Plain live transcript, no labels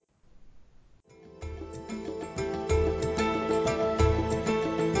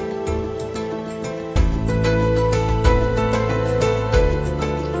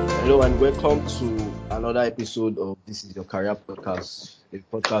Hello and welcome to another episode of This is Your Career Podcast, a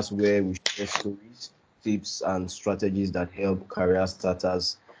podcast where we share stories, tips, and strategies that help career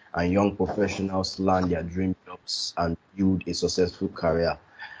starters and young professionals land their dream jobs and build a successful career.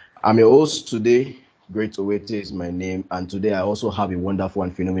 I'm your host today. Great Owete is my name, and today I also have a wonderful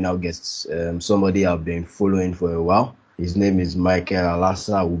and phenomenal guest, somebody I've been following for a while. His name is Michael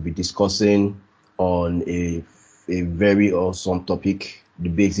Alassa. We'll be discussing on a very awesome topic, the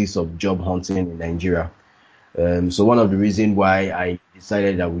basics of job hunting in Nigeria. So one of the reasons why I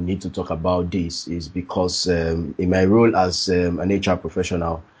decided that we need to talk about this is because in my role as an HR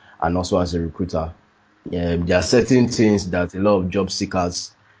professional and also as a recruiter, there are certain things that a lot of job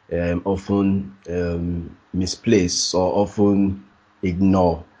seekers often misplace or often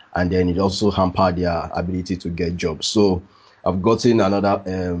ignore, and then it also hamper their ability to get jobs. So I've gotten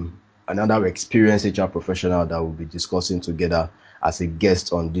another experienced HR professional that we'll be discussing together as a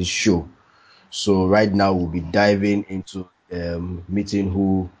guest on this show. So right now we'll be diving into meeting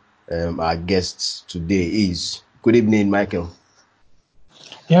who our guest today is. Good evening, Michael.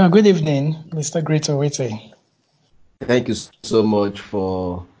 Yeah, good evening, Mr. Great Owete. Thank you so much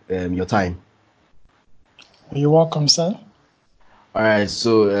for your time. You're welcome, sir. All right,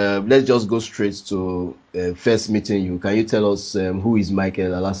 so let's just go straight to first meeting you. Can you tell us who is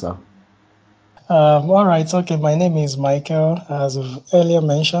Michael Alassa? All right, okay. My name is Michael, as I've earlier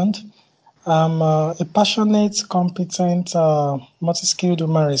mentioned. I'm a passionate, competent, multi-skilled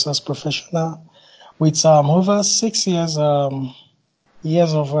human resource professional with over 6 years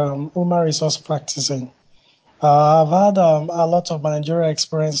years of human resource practicing. I've had a lot of managerial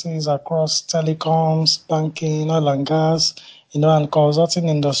experiences across telecoms, banking, oil and gas, and consulting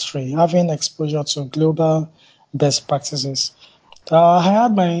industry, having exposure to global best practices. I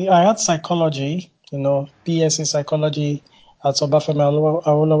had psychology, BSc psychology at Obafemi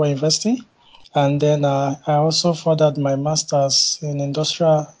Awolowo University, and then I also furthered my masters in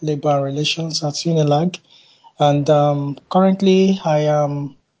industrial labor and relations at Unilag, and currently I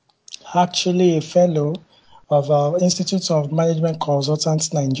am actually a fellow of Institute of Management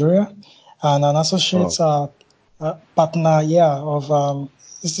Consultants Nigeria and an associate partner of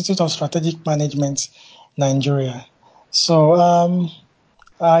Institute of Strategic Management Nigeria. So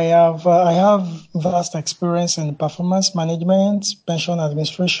I have vast experience in performance management, pension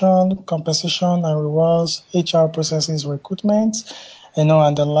administration, compensation and rewards, HR processes, recruitment, and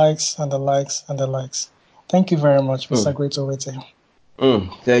the likes and the likes and the likes. Thank you very much, Mr. Great Owete.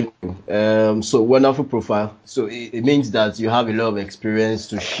 Thank you. So wonderful profile. So it means that you have a lot of experience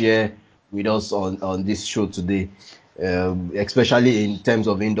to share with us on this show today, especially in terms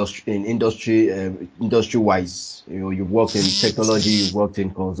of industry wise. You've worked in technology, you've worked in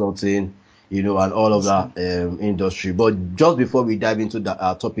consulting, and all of that industry. But just before we dive into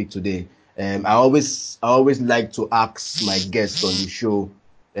our topic today, I always like to ask my guests on the show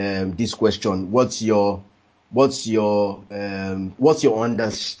this question: what's your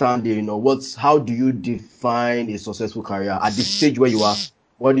understanding, or how do you define a successful career at the stage where you are?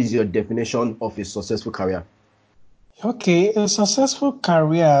 What is your definition of a successful career? Okay, a successful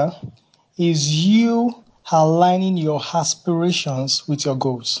career is you aligning your aspirations with your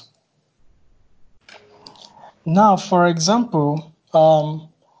goals. Now, for example,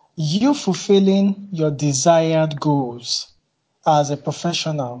 you fulfilling your desired goals as a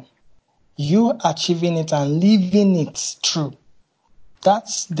professional, you achieving it and living it through. That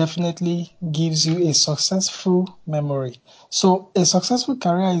definitely gives you a successful memory. So a successful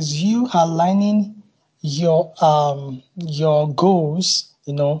career is you aligning your goals,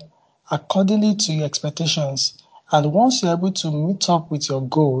 accordingly to your expectations. And once you're able to meet up with your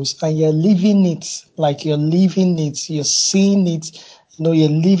goals and you're living it, like you're living it, you're seeing it, you're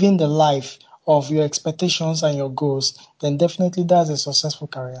living the life of your expectations and your goals, then definitely that's a successful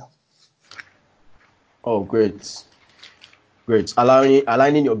career. Oh, great.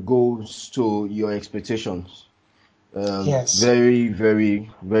 Aligning your goals to your expectations. Yes. Very, very,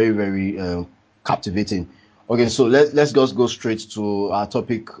 very, very captivating. Okay, so let's just go straight to our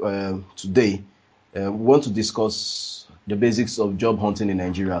topic today. We want to discuss the basics of job hunting in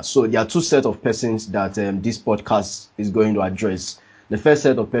Nigeria. So there are two sets of persons that this podcast is going to address. The first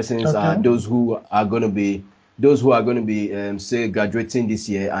set of persons are those who are going to be say graduating this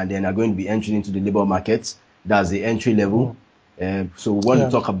year and then are going to be entering into the labor market. That's the entry level. So we want to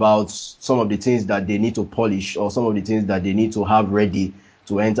talk about some of the things that they need to polish, or some of the things that they need to have ready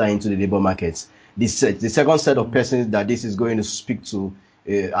to enter into the labor market. The second set of persons that this is going to speak to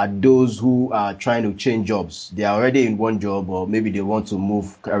are those who are trying to change jobs. They are already in one job, or maybe they want to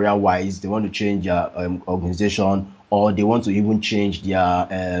move career-wise. They want to change their organization, or they want to even change their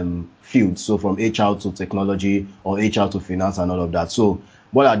field. So from HR to technology, or HR to finance, and all of that. So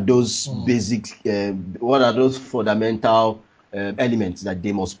what are those basic? What are those fundamental elements that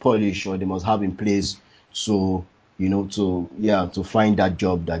they must polish or they must have in place? So to find that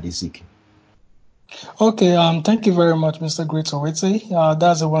job that they seek. Okay, thank you very much, Mr. Greatowiti.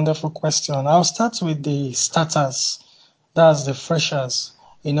 That's a wonderful question. I'll start with the starters. That's the freshers.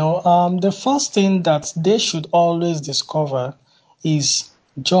 The first thing that they should always discover is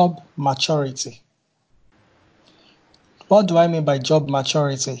job maturity. What do I mean by job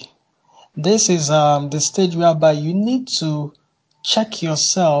maturity? This is the stage whereby you need to check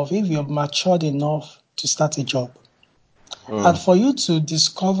yourself if you're matured enough to start a job. And for you to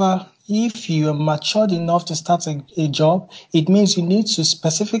discover if you are matured enough to start a job, it means you need to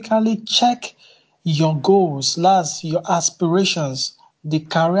specifically check your goals, your aspirations, the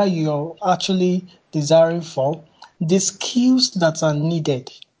career you're actually desiring for, the skills that are needed.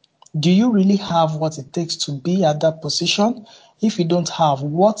 Do you really have what it takes to be at that position? If you don't have,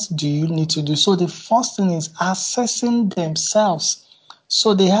 what do you need to do? So the first thing is assessing themselves.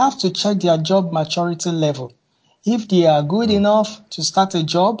 So they have to check their job maturity level. If they are good enough to start a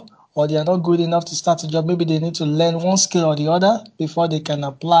job, or they are not good enough to start a job, maybe they need to learn one skill or the other before they can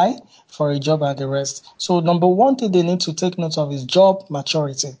apply for a job and the rest. So number one thing they need to take note of is job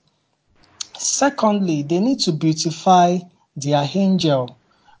maturity. Secondly, they need to beautify their angel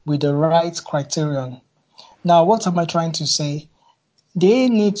with the right criterion. Now, what am I trying to say? They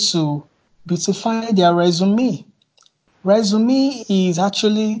need to beautify their resume. Resume is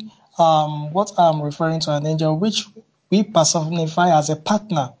actually what I'm referring to an angel, which we personify as a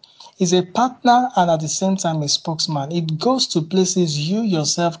partner. Is a partner and at the same time a spokesman. It goes to places you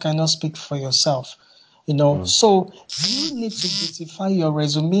yourself cannot speak for yourself. So you need to beautify your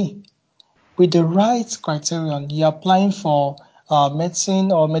resume with the right criterion. You're applying for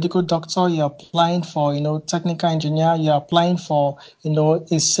medicine or medical doctor, you're applying for, technical engineer, you're applying for,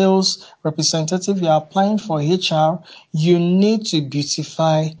 a sales representative, you're applying for HR. You need to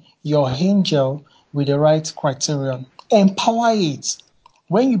beautify your angel with the right criterion. Empower it.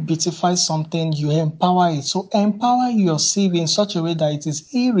 When you beautify something, you empower it. So empower your CV in such a way that it is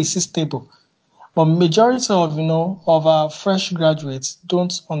irresistible. But majority of our fresh graduates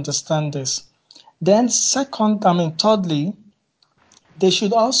don't understand this. Then thirdly, they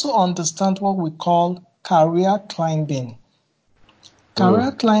should also understand what we call career climbing.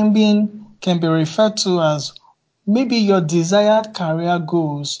 Career climbing can be referred to as maybe your desired career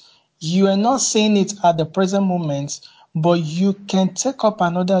goals. You are not seeing it at the present moment, but you can take up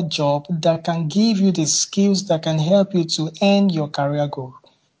another job that can give you the skills that can help you to end your career goal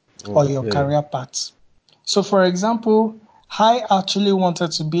or your career path. So, for example, I actually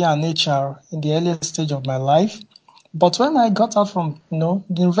wanted to be an HR in the earliest stage of my life. But when I got out from the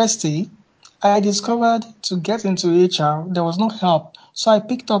university, I discovered to get into HR, there was no help. So I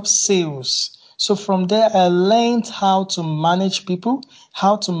picked up sales. So from there, I learned how to manage people,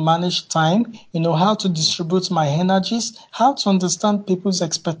 how to manage time, how to distribute my energies, how to understand people's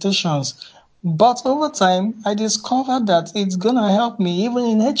expectations. But over time, I discovered that it's going to help me even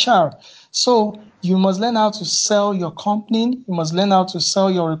in HR. So you must learn how to sell your company. You must learn how to sell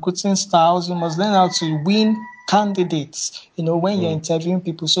your recruiting styles. You must learn how to win candidates, when you're interviewing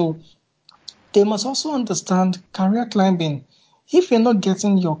people. So they must also understand career climbing. If you're not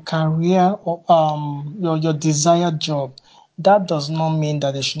getting your career or your desired job, that does not mean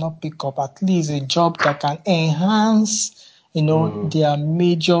that they should not pick up at least a job that can enhance, their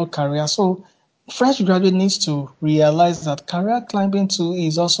major career. So fresh graduate needs to realize that career climbing too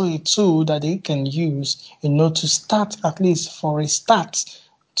is also a tool that they can use, to start at least for a start,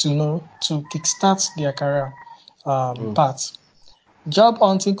 to kickstart their career path. Job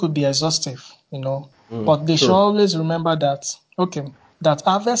hunting could be exhaustive, but they should always remember that, that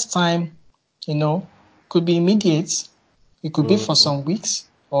harvest time, could be immediate. It could be for some weeks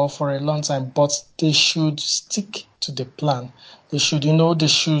or for a long time, but they should stick to the plan. They should, they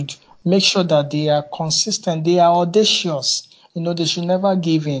should make sure that they are consistent. They are audacious. They should never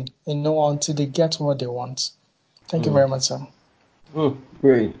give in, until they get what they want. Thank you very much, sir.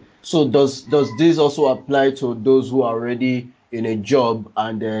 Great. So does this also apply to those who are already in a job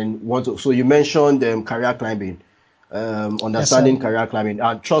and then want to? So you mentioned career climbing, understanding career climbing,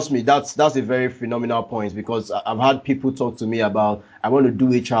 and trust me, that's a very phenomenal point, because I've had people talk to me about, I want to do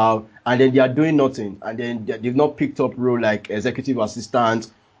HR, and then they are doing nothing, and then they've not picked up role like executive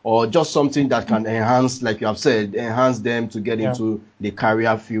assistant or just something that can enhance, like you have said, enhance them to get into the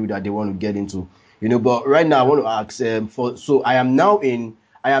career field that they want to get into. But right now I want to ask so I am now in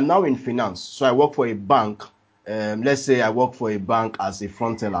finance. So I work for a bank. Let's say I work for a bank as a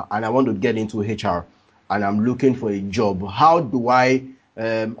front teller and I want to get into HR and I'm looking for a job. How do I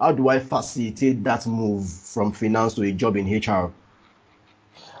facilitate that move from finance to a job in HR?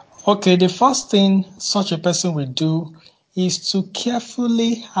 Okay, the first thing such a person will do is to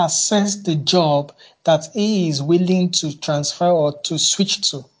carefully assess the job that he is willing to transfer or to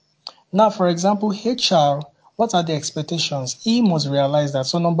switch to. Now, for example, HR, what are the expectations? He must realize that.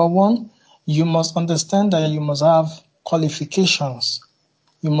 So, number one, you must understand that you must have qualifications.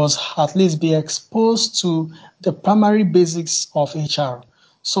 You must at least be exposed to the primary basics of HR.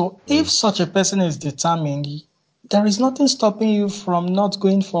 So, if such a person is determined, there is nothing stopping you from not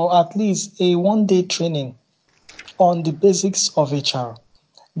going for at least a one-day training on the basics of HR.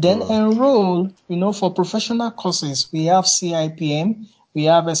 Then enroll, for professional courses. We have CIPM, we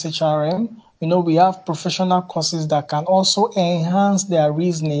have SHRM, we have professional courses that can also enhance their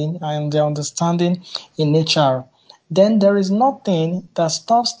reasoning and their understanding in HR. Then there is nothing that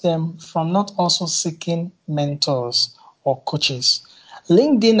stops them from not also seeking mentors or coaches.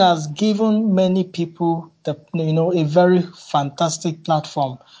 LinkedIn has given many people a very fantastic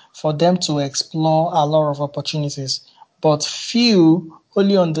platform for them to explore a lot of opportunities. But few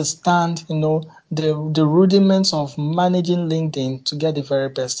only understand, the rudiments of managing LinkedIn to get the very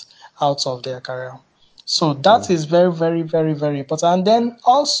best out of their career. So that is very, very, very, very important. And then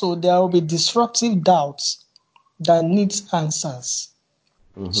also there will be disruptive doubts that needs answers.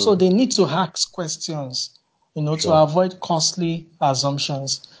 So they need to ask questions, to avoid costly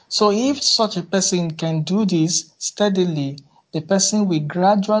assumptions. So if such a person can do this steadily, the person will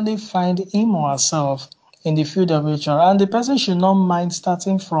gradually find him or herself in the field of HR. And the person should not mind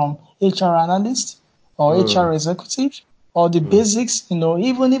starting from HR analyst or HR executive or the basics,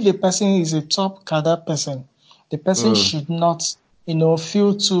 even if the person is a top cadre person, the person should not,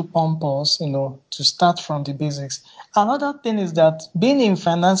 feel too pompous, to start from the basics. Another thing is that being in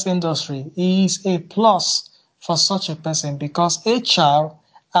finance industry is a plus for such a person because HR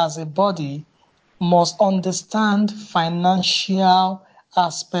as a body must understand financial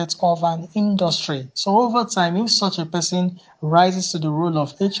aspects of an industry. So over time, if such a person rises to the role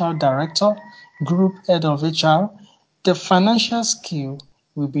of HR director, group head of HR, the financial skill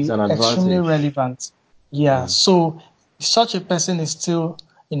will It's be an extremely advantage. relevant. Yeah, so such a person is still,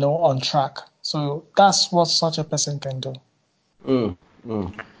 on track. So that's what such a person can do. Mm,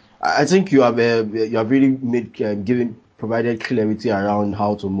 mm. I think you have really provided clarity around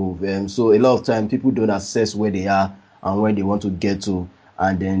how to move. So a lot of time people don't assess where they are and where they want to get to,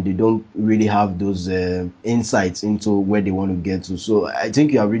 and then they don't really have those insights into where they want to get to. So I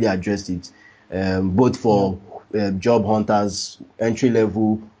think you have really addressed it, both for job hunters, entry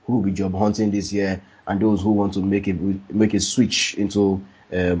level who will be job hunting this year, and those who want to make a switch into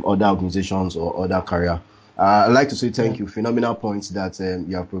other organizations or other career. I'd like to say thank you. Phenomenal points that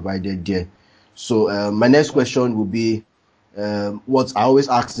you have provided there. So my next question will be, what I always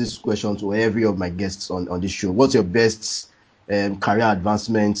ask this question to every of my guests on this show. What's your best career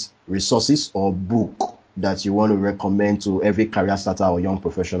advancement resources or book that you want to recommend to every career starter or young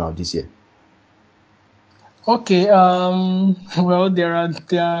professional this year? Okay. Well, there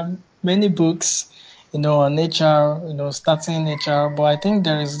are many books, on HR, starting HR. But I think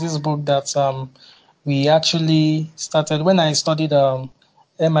there is this book that we actually started when I studied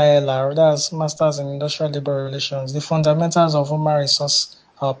MILR, that's Masters in Industrial Labor Relations, the fundamentals of human resource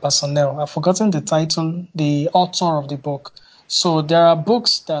personnel. I've forgotten the title, the author of the book. So there are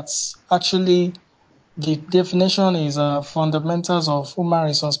books that's actually the definition is fundamentals of human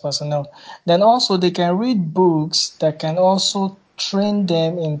resource personnel. Then also they can read books that can also train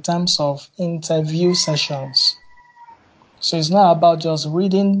them in terms of interview sessions. So it's not about just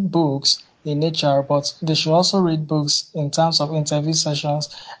reading books in HR, but they should also read books in terms of interview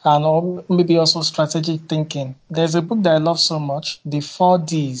sessions and maybe also strategic thinking. There's a book that I love so much, The 4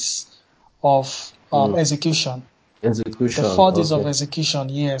 Ds of Execution. The Execution. 4 Ds of Okay. Execution,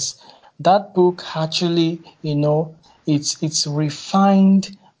 yes. That book actually, it's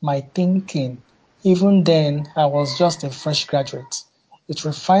refined my thinking. Even then, I was just a fresh graduate. It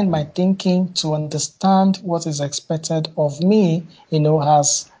refined my thinking to understand what is expected of me,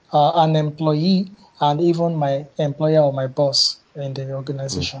 as an employee and even my employer or my boss in the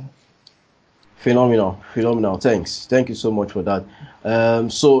organization. Phenomenal, phenomenal. Thank you so much for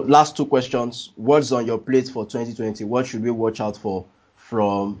that. So last two questions. What's on your plate for 2020? What should we watch out for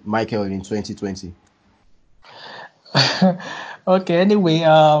from Michael in 2020? Okay. Anyway,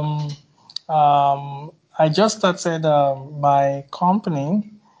 I just started my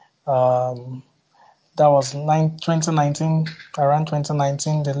company. Um, that was 2019, around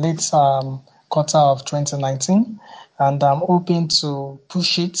 2019, the late quarter of 2019, and I'm hoping to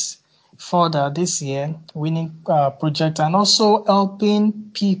push it further this year, winning project, and also helping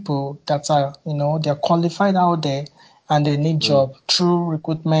people that are, they're qualified out there and they need Mm, job through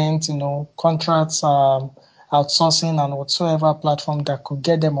recruitment, contracts, outsourcing, and whatsoever platform that could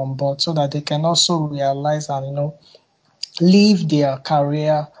get them on board, so that they can also realize and leave their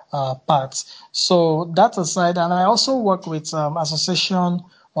career path. So that aside, and I also work with Association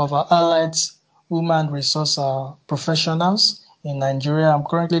of Allied Women Resource Professionals in Nigeria. I'm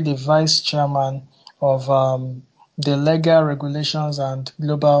currently the vice chairman of the Legal Regulations and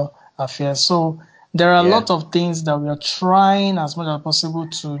Global Affairs. So there are a yeah. lot of things that we are trying as much as possible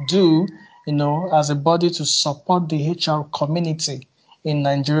to do, as a body to support the HR community in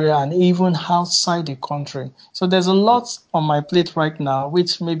Nigeria and even outside the country. So there's a Mm. lot on my plate right now,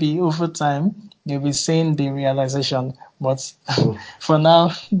 which maybe over time you'll be seeing the realization. But Oh, for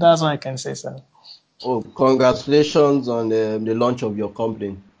now, that's what I can say, sir. oh, congratulations on the launch of your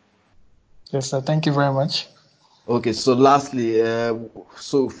company. Yes, sir. Thank you very much. Okay, so lastly,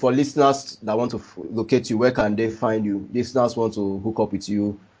 so for listeners that want to locate you, where can they find you? Listeners want to hook up with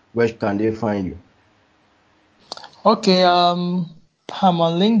you, where can they find you? Okay, I'm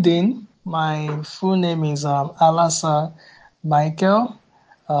on LinkedIn. My full name is Alasa Michael.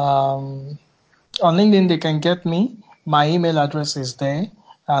 Um, on LinkedIn, they can get me. My email address is there,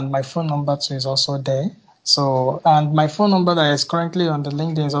 and my phone number too is also there. So, and my phone number that is currently on the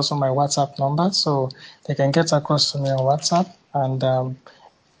LinkedIn is also my WhatsApp number. So they can get across to me on WhatsApp. And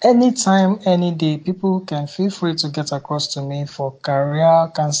anytime, any day, people can feel free to get across to me for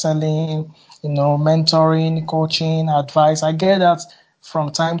career counseling, mentoring, coaching, advice. I get that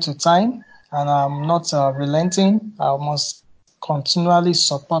from time to time, and I'm not relenting. I must continually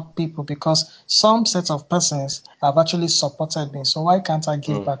support people because some set of persons have actually supported me. So why can't I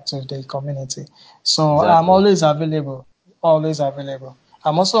give Mm, back to the community? So I'm exactly. always available. Always available.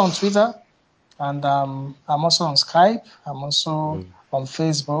 I'm also on Twitter. And I'm also on Skype. I'm also Mm. on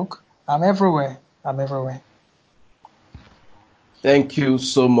Facebook. I'm everywhere. I'm everywhere. Thank you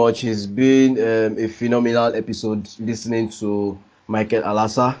so much. It's been a phenomenal episode listening to Michael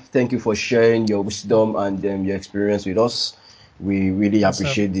Alasa. Thank you for sharing your wisdom and your experience with us. We really Yes, sir.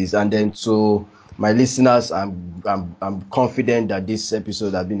 appreciate this. And then to my listeners, I'm confident that this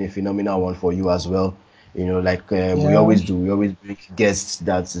episode has been a phenomenal one for you as well. Like we Yeah, always do, we always bring guests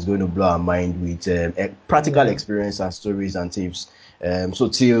that is going to blow our mind with practical yeah, experience and stories and tips. So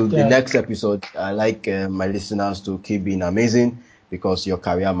till the yeah. next episode, I like my listeners to keep being amazing because your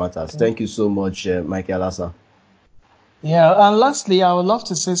career matters. Okay. Thank you so much, Michael Asa. Yeah, and lastly, I would love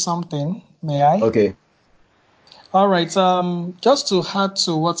to say something. May I? Okay. All right. Just to add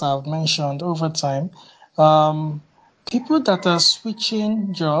to what I've mentioned over time, um, people that are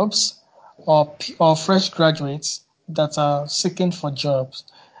switching jobs or fresh graduates that are seeking for jobs,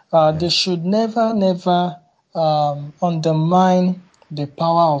 Yeah. they should never undermine the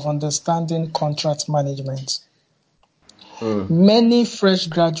power of understanding contract management. Mm, Many fresh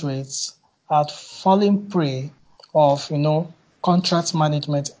graduates are falling prey of, contract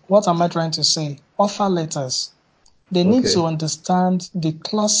management. What am I trying to say? Offer letters. They need okay. to understand the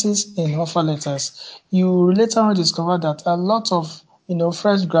clauses in offer letters. You later on discover that a lot of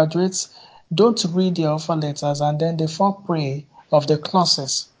fresh graduates don't read their offer letters and then they fall prey of the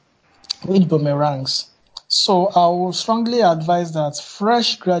clauses with boomerangs. So I will strongly advise that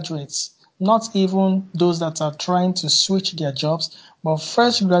fresh graduates, not even those that are trying to switch their jobs, but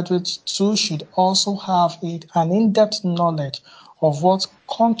fresh graduates too should also have an in-depth knowledge of what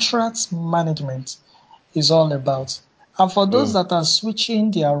contract management is all about. And for those Mm, that are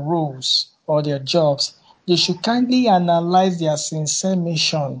switching their roles or their jobs, they should kindly analyze their sincere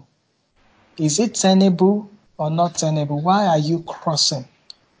mission. Is it tenable or not tenable? Why are you crossing?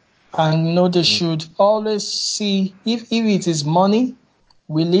 And they mm, should always see if it is money,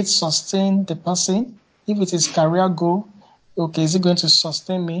 will it sustain the person? If it is career goal, okay, is it going to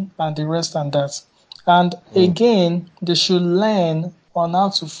sustain me? And the rest and that. And mm, again, they should learn on how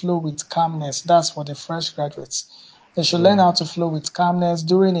to flow with calmness. That's for the fresh graduates. They should learn mm, how to flow with calmness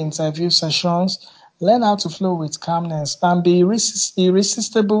during interview sessions. Learn how to flow with calmness and be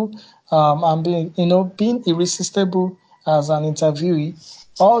irresistible. And being irresistible as an interviewee.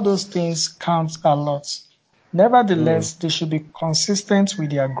 All those things count a lot. mm, Nevertheless, they should be consistent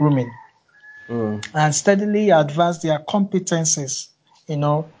with their grooming mm, and steadily advance their competencies, you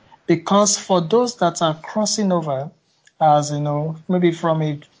know, because for those that are crossing over as maybe from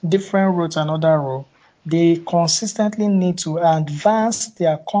a different role to another role, they consistently need to advance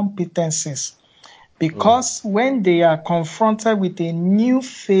their competencies, because when they are confronted with a new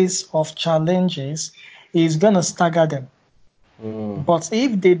phase of challenges, it's going to stagger them. But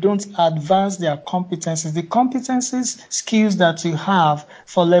if they don't advance their competencies, the competencies, skills that you have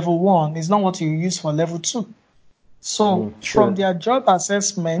for level 1 is not what you use for level 2. So from their job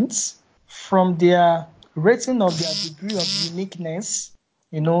assessments, from their rating of their degree of uniqueness,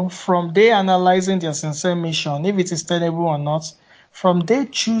 from they analyzing their sincere mission, if it is tenable or not, from they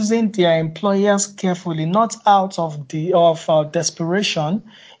choosing their employers carefully, not out of desperation,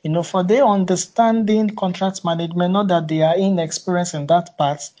 for they understanding contract management, not that they are inexperienced in that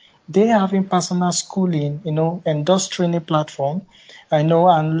part, they having personal schooling, endorse training platform, and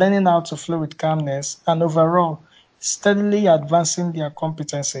learning how to flow with calmness, and overall steadily advancing their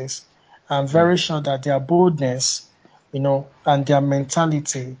competencies. I'm very sure that their boldness, and their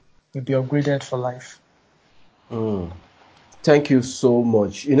mentality will be upgraded for life. Thank you so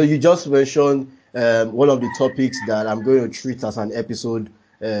much. You just mentioned one of the topics that I'm going to treat as an episode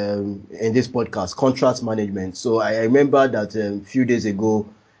in this podcast, contract management. So I remember that a few days ago,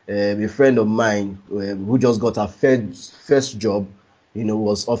 a friend of mine who just got her first job,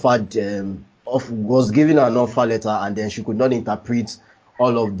 was offered, was given an offer letter, and then she could not interpret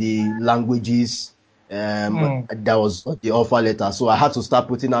all of the languages that was the offer letter. So I had to start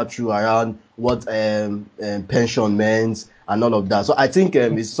putting her through around what pension meant and all of that. So I think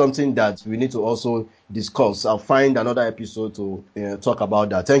it's something that we need to also discuss. I'll find another episode to talk about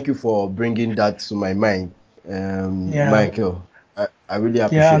that. Thank you for bringing that to my mind, Michael. I really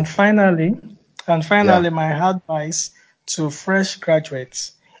appreciate it. And finally, my advice to fresh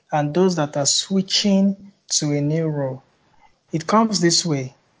graduates and those that are switching to a new role, it comes this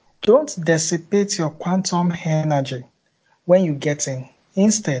way. Don't dissipate your quantum energy when you get in.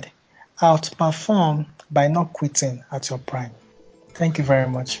 Instead, outperform by not quitting at your prime. Thank you very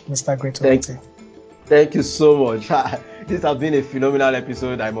much, Mr. Great Owati. Thank you so much. This has been a phenomenal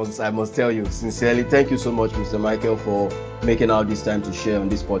episode. I must tell you sincerely. Thank you so much, Mr. Michael, for making out this time to share on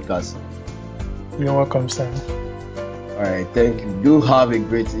this podcast. You're welcome, sir. All right. Thank you. Do have a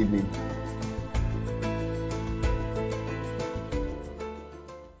great evening.